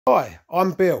Hi,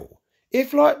 I'm Bill.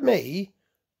 If, like me,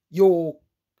 you're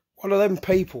one of them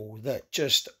people that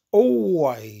just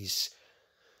always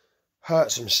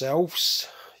hurts themselves,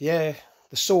 yeah,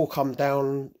 the saw come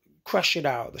down, crashing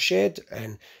out of the shed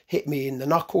and hit me in the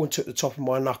knuckle and took the top of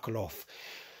my knuckle off.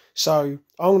 So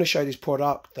I'm going to show this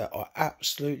product that I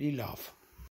absolutely love.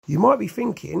 You might be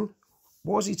thinking,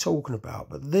 what is he talking about?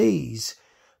 But these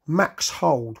Max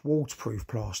Hold waterproof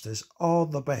plasters are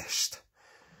the best.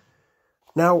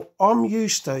 Now, I'm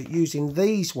used to using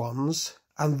these ones,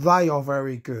 and they are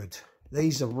very good.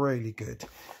 These are really good.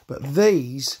 But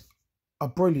these are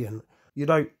brilliant. You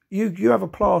know, you have a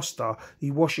plaster,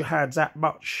 you wash your hands that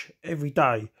much every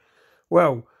day.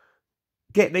 Well,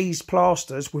 get these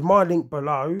plasters with my link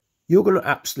below. You're going to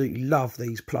absolutely love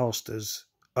these plasters.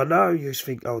 I know you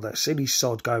think, oh, that silly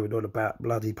sod going on about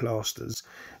bloody plasters.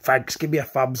 Thanks, give me a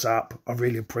thumbs up. I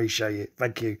really appreciate it.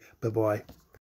 Thank you. Bye-bye.